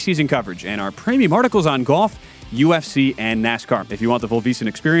NFL preseason coverage and our premium articles on golf, UFC, and NASCAR. If you want the full VSiN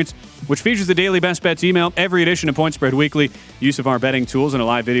experience, which features the daily best bets email, every edition of Point Spread Weekly, use of our betting tools, and a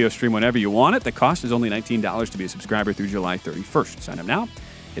live video stream whenever you want it, the cost is only $19 to be a subscriber through July 31st. Sign up now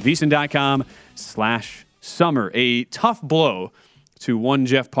at VSiN.com/summer. A tough blow to one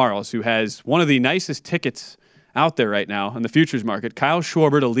Jeff Parles, who has one of the nicest tickets out there right now in the futures market. Kyle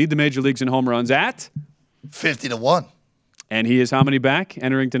Schwarber to lead the major leagues in home runs at 50-1. And he is how many back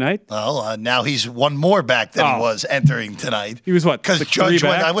entering tonight? Well, now he's one more back than he was entering tonight. He was what? Because Judge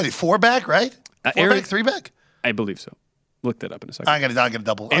went, 4 back, right? 4 back, 3 back? I believe so. Look that up in a second. I'm gonna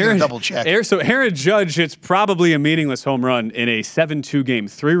double check. So Aaron Judge hits probably a meaningless home run in a 7-2 game.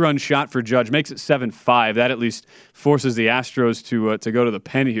 3-run shot for Judge makes it 7-5. That at least forces the Astros to go to the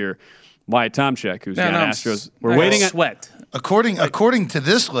pen here. Wyatt Tomchek, who's got Astros. We're waiting at sweat. According to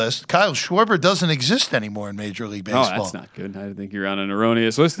this list, Kyle Schwarber doesn't exist anymore in Major League Baseball. Oh, that's not good. I think you're on an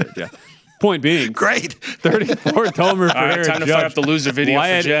erroneous list there, Jeff. Point being, great 34th homer for Aaron time to Judge. fire up the loser video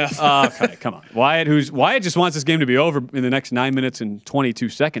Wyatt, for Jeff. Okay, come on, Wyatt just wants this game to be over in the next 9 minutes and 22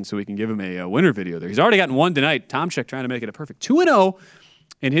 seconds, so we can give him a winner video there. He's already gotten one tonight. Tomchek trying to make it a perfect 2-0.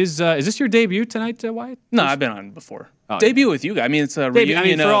 In his, is this your debut tonight, Wyatt? No, I've been on before. Debut with you guys. I mean, it's a debut,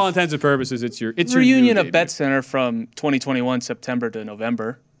 reunion. for all intents and purposes, it's your reunion of Bet Center from 2021 September to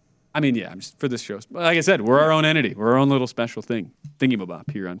November. I mean, yeah, just for this show. Like I said, we're our own entity. We're our own little special thing.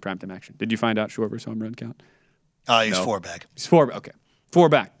 Thingy-mabop here on Primetime Action. Did you find out Schwarber's home run count? He's 4 back. He's 4 okay. 4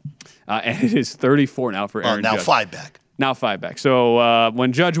 back. And it is 34 now for Aaron now Judge. 5 back. Now 5 back. So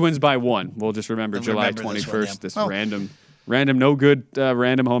when Judge wins by 1, we'll just remember July 21st, this random no good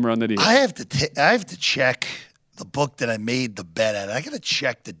random home run that he hit. I have to check the book that I made the bet at. I got to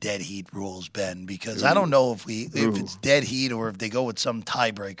check the dead heat rules, Ben, because I don't know if it's dead heat or if they go with some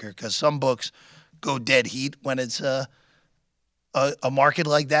tiebreaker, because some books go dead heat when it's a market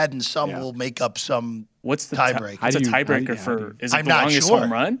like that, and some will make up some tiebreaker. What's a tiebreaker for? Is it the longest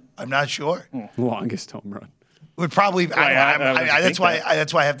home run? I'm not sure. Longest home run would probably. That's why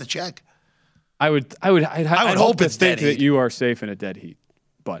I have to check. I'd hope it's dead that you are safe in a dead heat,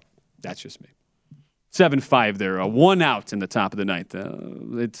 but that's just me. 7-5 there, 1 out in the top of the ninth.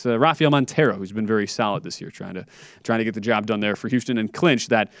 It's Rafael Montero, who's been very solid this year, trying to get the job done there for Houston and clinch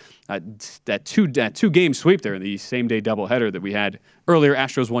that two-game sweep there in the same-day doubleheader that we had earlier.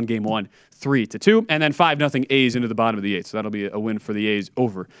 Astros won Game 1, 3-2, and then 5-0 A's into the bottom of the 8th. So that'll be a win for the A's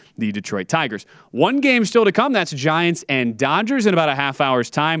over the Detroit Tigers. One game still to come. That's Giants and Dodgers in about a half hour's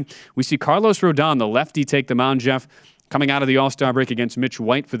time. We see Carlos Rodon, the lefty, take the mound, Jeff, coming out of the All-Star break against Mitch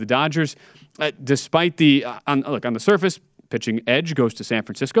White for the Dodgers. Despite the on the surface, pitching edge goes to San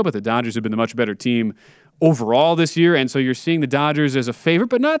Francisco, but the Dodgers have been the much better team overall this year, and so you're seeing the Dodgers as a favorite,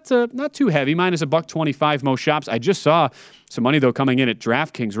 but not too heavy. Minus $125 most shops. I just saw some money though coming in at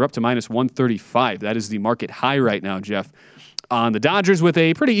DraftKings. We're up to minus 135. That is the market high right now, Jeff, on the Dodgers, with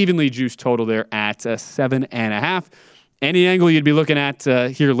a pretty evenly juiced total there at 7.5. Any angle you'd be looking at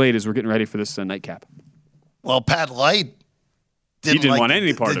here late as we're getting ready for this nightcap? Well, Pat Light didn't want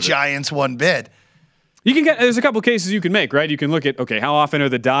any part of it. The Giants one bid. You can there's a couple cases you can make, right? You can look at, okay, how often are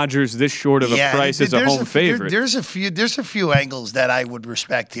the Dodgers this short of a price as a home favorite? There's a few angles that I would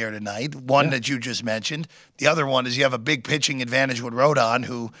respect here tonight. One that you just mentioned. The other one is you have a big pitching advantage with Rodon,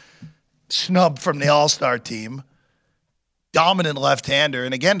 who snubbed from the All-Star team, dominant left-hander,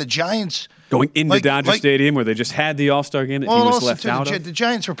 and again the Giants going into Dodger Stadium where they just had the All-Star game that he was left out of. The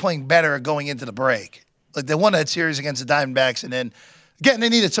Giants were playing better going into the break. Like they won that series against the Diamondbacks, and then again they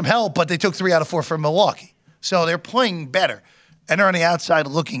needed some help, but they took 3 out of 4 from Milwaukee. So they're playing better, and they're on the outside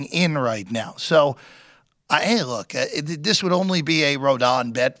looking in right now. So, hey, look, this would only be a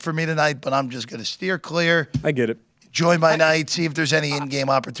Rodon bet for me tonight, but I'm just going to steer clear. I get it. Enjoy my night, see if there's any in-game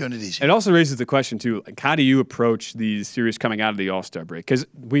opportunities. It also raises the question, too, like, how do you approach these series coming out of the All-Star break? Because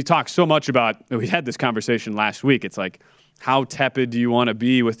we talked so much about, we had this conversation last week. It's like, how tepid do you want to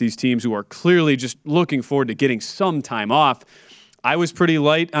be with these teams who are clearly just looking forward to getting some time off? I was pretty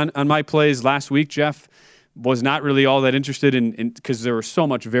light on my plays last week, Jeff. Was not really all that interested in because there was so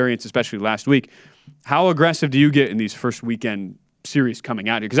much variance, especially last week. How aggressive do you get in these first weekend series coming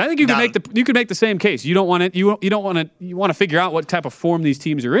out here? Because I think you can make the same case. You don't want it. You want to figure out what type of form these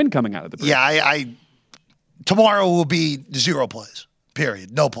teams are in coming out of the break. Yeah, tomorrow will be 0 plays.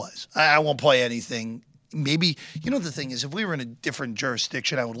 Period. No plays. I won't play anything. Maybe the thing is, if we were in a different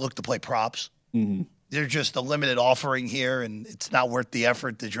jurisdiction, I would look to play props. Mm-hmm. They're just a limited offering here, and it's not worth the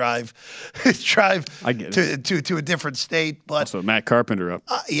effort to drive to a different state. But also Matt Carpenter up.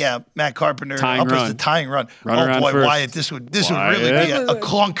 Matt Carpenter tying up run. as the tying run. First. Wyatt, this would really be a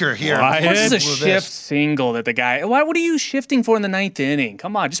clunker here. This is a shift single that the guy. What are you shifting for in the 9th inning?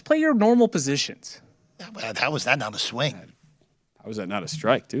 Come on, just play your normal positions. Yeah, how was that not a swing? How was that not a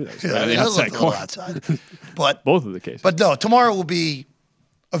strike too? That was right on the outside corner. Outside. But both of the cases. But no, tomorrow will be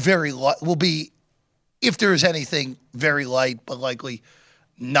if there is anything, very light, but likely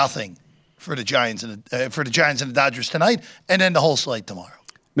nothing for the Giants and the Dodgers tonight, and then the whole slate tomorrow.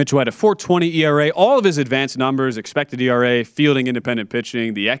 Mitch White, a 4.20 ERA. All of his advanced numbers, expected ERA, fielding, independent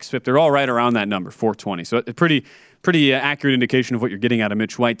pitching, the xFIP, they're all right around that number, 4.20. So a pretty accurate indication of what you're getting out of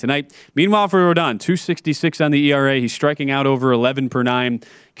Mitch White tonight. Meanwhile, for Rodon, 2.66 on the ERA. He's striking out over 11 per 9.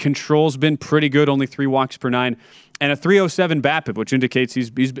 Control's been pretty good, only 3 walks per 9. And a 3.07 BABIP, which indicates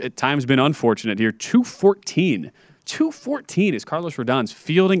he's at times been unfortunate here. 2.14. 2.14 is Carlos Rodon's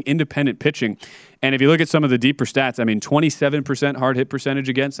fielding independent pitching. And if you look at some of the deeper stats, 27% hard hit percentage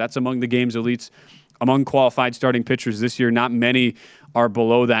against. That's among the game's elites. Among qualified starting pitchers this year, not many are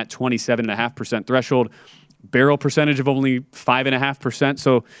below that 27.5% threshold. Barrel percentage of only 5.5%.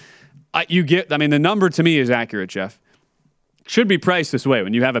 So the number to me is accurate, Jeff. Should be priced this way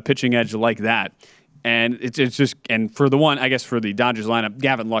when you have a pitching edge like that. And it's just, and for the Dodgers lineup,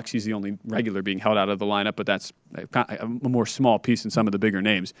 Gavin Lux, he's the only regular being held out of the lineup, but that's a more small piece than some of the bigger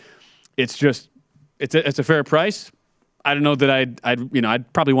names. It's just, it's a fair price. I don't know that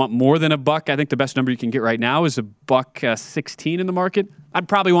I'd probably want more than $1. I think the best number you can get right now is $1.16 in the market. I'd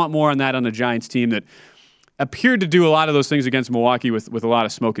probably want more on that on the Giants team that appeared to do a lot of those things against Milwaukee with a lot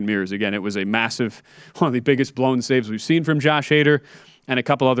of smoke and mirrors. Again, it was one of the biggest blown saves we've seen from Josh Hader, and a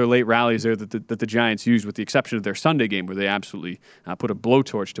couple other late rallies there that the Giants used, with the exception of their Sunday game where they absolutely put a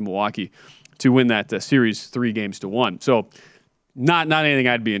blowtorch to Milwaukee to win that series 3-1. So not anything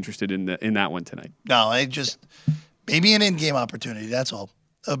I'd be interested in that one tonight. No, maybe an in-game opportunity. That's all.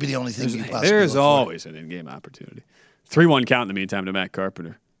 That would be the only thing you possibly There's always an in-game opportunity. 3-1 count in the meantime to Matt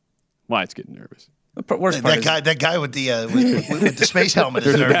Carpenter. Wyatt's getting nervous. That guy with the space helmet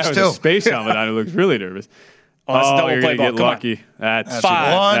is nervous too. With the space helmet on, who looks really nervous. You're going to get Come lucky. On. That's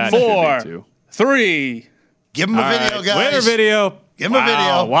 5, 4, 3. Give him a video, guys. Winner video. Give him a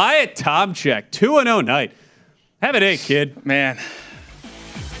video. Wyatt Tomczyk, 2-0 night. Have a day, kid. Man.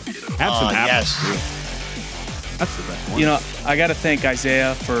 Have some apples. Yes. That's the best one. I got to thank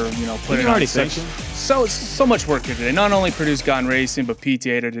Isaiah for putting on so much work here today. Not only produced Gone Racing, but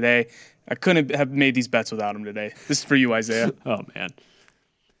PTA'd today. I couldn't have made these bets without him today. This is for you, Isaiah. Oh, man.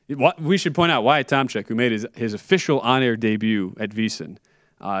 We should point out Wyatt Tomczyk, who made his official on-air debut at VSiN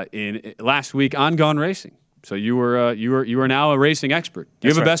in last week on Gone Racing. So you are now a racing expert. Do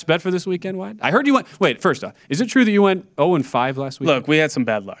you have a best bet for this weekend, Wyatt? I heard you went. Wait, first off, is it true that you went 0-5 last week? Look, we had some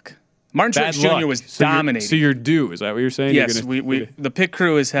bad luck. Martin Truex Jr. was dominating. So you're due. Is that what you're saying? Yes, the pit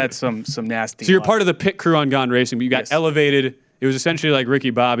crew has had some nasty. So you're part of the pit crew on Gone Racing, but you got elevated. It was essentially like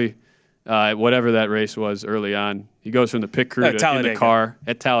Ricky Bobby. Whatever that race was early on. He goes from the pit crew to in the car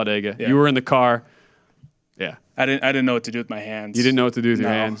at Talladega. Yeah. You were in the car. Yeah. I didn't know what to do with my hands. You didn't know what to do with your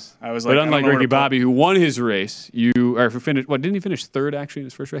hands. I was but unlike Ricky Bobby, who won his race, didn't he finish third actually in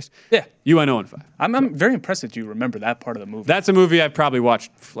his first race? Yeah. You went 0-5. I'm very impressed that you remember that part of the movie. That's a movie I've probably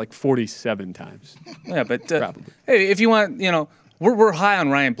watched like 47 times. Yeah, but probably. Hey, if you want, we're high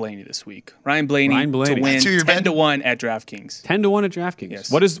on Ryan Blaney this week. Ryan Blaney to win 10-1 at DraftKings. 10-1 at DraftKings. Yes.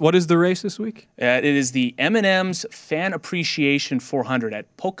 What is the race this week? It is the M&M's Fan Appreciation 400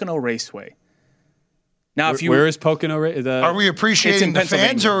 at Pocono Raceway. Now, where is Pocono? Are we appreciating the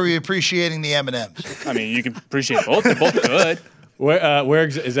fans or are we appreciating the M&Ms? I mean, you can appreciate both. They're both good. Where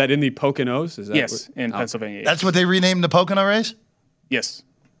is that in the Poconos? Is that yes, in Pennsylvania. That's what they renamed the Pocono race? Yes.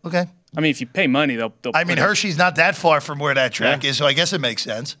 Okay. I mean, if you pay money, they'll Hershey's not that far from where that track is, so I guess it makes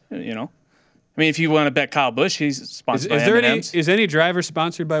sense. I mean, if you want to bet Kyle Busch, he's sponsored by M&M's. Is any driver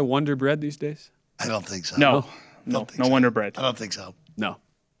sponsored by Wonder Bread these days? I don't think so. No Wonder Bread. I don't think so. No.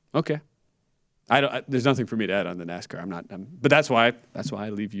 Okay. There's nothing for me to add on the NASCAR. But that's why I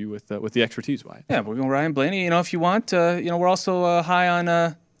leave you with the expertise. Why? Yeah, we're going Ryan Blaney. If you want, we're also high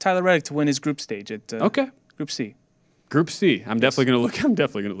on Tyler Reddick to win his group stage at Group C. Group C. I'm definitely going to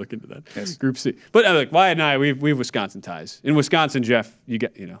look into that. Yes. Group C. But Wyatt and I, we have Wisconsin ties. In Wisconsin, Jeff, you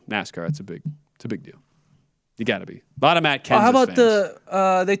get NASCAR. It's a big deal. You got to be. A lot of Matt Kenseth how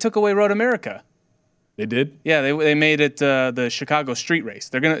about they took away Road America? They did? Yeah, they made it the Chicago street race.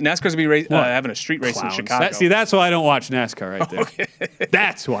 NASCAR's going to be having a street race in Chicago. That's why I don't watch NASCAR right there. Okay.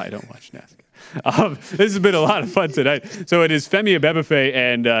 That's why I don't watch NASCAR. This has been a lot of fun tonight. So it is Femi Abebefe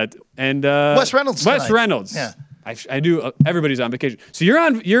and Wes Reynolds. Wes Reynolds. Yeah. I do. Everybody's on vacation. So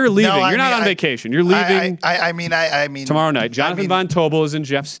you're leaving. No, you're not on vacation. You're leaving. I mean tomorrow night. Jonathan Von Tobel is in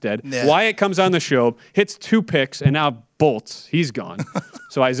Jeff's stead. Yeah. Wyatt comes on the show, hits 2 picks, and now bolts. He's gone.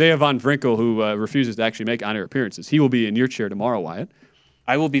 So Isaiah Von Vrinkel, who refuses to actually make on-air appearances, he will be in your chair tomorrow, Wyatt.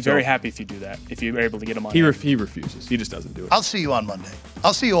 I will be very happy if you do that. If you're able to get him on. He refuses. He just doesn't do it. I'll see you on Monday.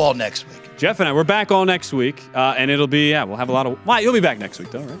 I'll see you all next week. Jeff and I, we're back all next week, and it'll be we'll have a lot of. Wyatt, you'll be back next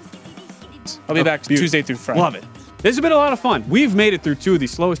week, though, right? I'll be back Tuesday through Friday. Love it. This has been a lot of fun. We've made it through 2 of the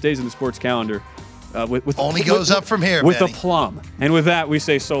slowest days in the sports calendar. Goes up from here, with Benny. a plum. And with that, we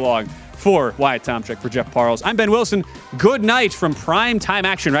say so long. For Wyatt Tomczyk, for Jeff Parles, I'm Ben Wilson. Good night from Prime Time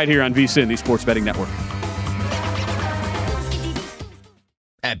Action right here on VSiN, the Sports Betting Network.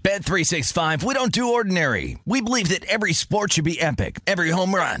 At Bet365, we don't do ordinary. We believe that every sport should be epic. Every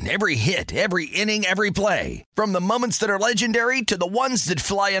home run, every hit, every inning, every play. From the moments that are legendary to the ones that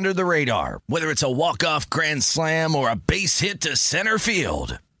fly under the radar. Whether it's a walk-off grand slam or a base hit to center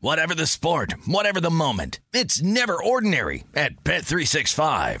field. Whatever the sport, whatever the moment. It's never ordinary at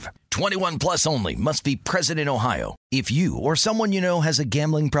Bet365. 21 plus only. Must be present in Ohio. If you or someone you know has a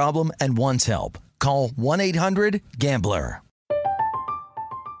gambling problem and wants help, call 1-800-GAMBLER.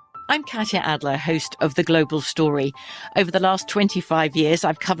 I'm Katya Adler, host of The Global Story. Over the last 25 years,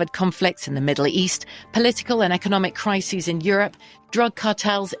 I've covered conflicts in the Middle East, political and economic crises in Europe, drug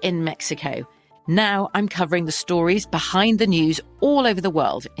cartels in Mexico. Now I'm covering the stories behind the news all over the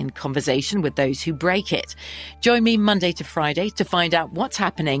world in conversation with those who break it. Join me Monday to Friday to find out what's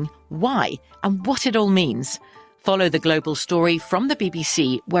happening, why, and what it all means. Follow The Global Story from the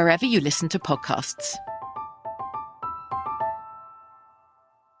BBC wherever you listen to podcasts.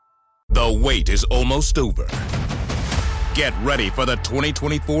 The wait is almost over. Get ready for the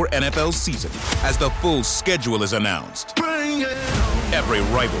 2024 NFL season as the full schedule is announced. Every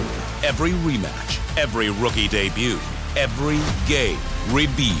rivalry, every rematch, every rookie debut, every game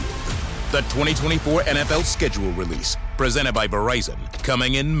revealed. The 2024 NFL schedule release, presented by Verizon,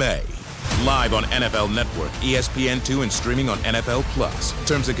 coming in May. Live on NFL Network, ESPN2, and streaming on NFL Plus.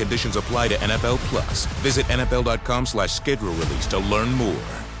 Terms and conditions apply to NFL Plus. Visit NFL.com/schedule release to learn more.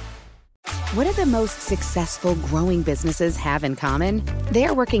 What do the most successful growing businesses have in common?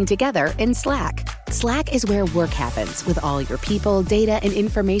 They're working together in Slack. Slack is where work happens with all your people, data, and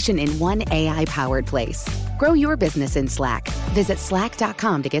information in one AI-powered place. Grow your business in Slack. Visit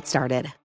slack.com to get started.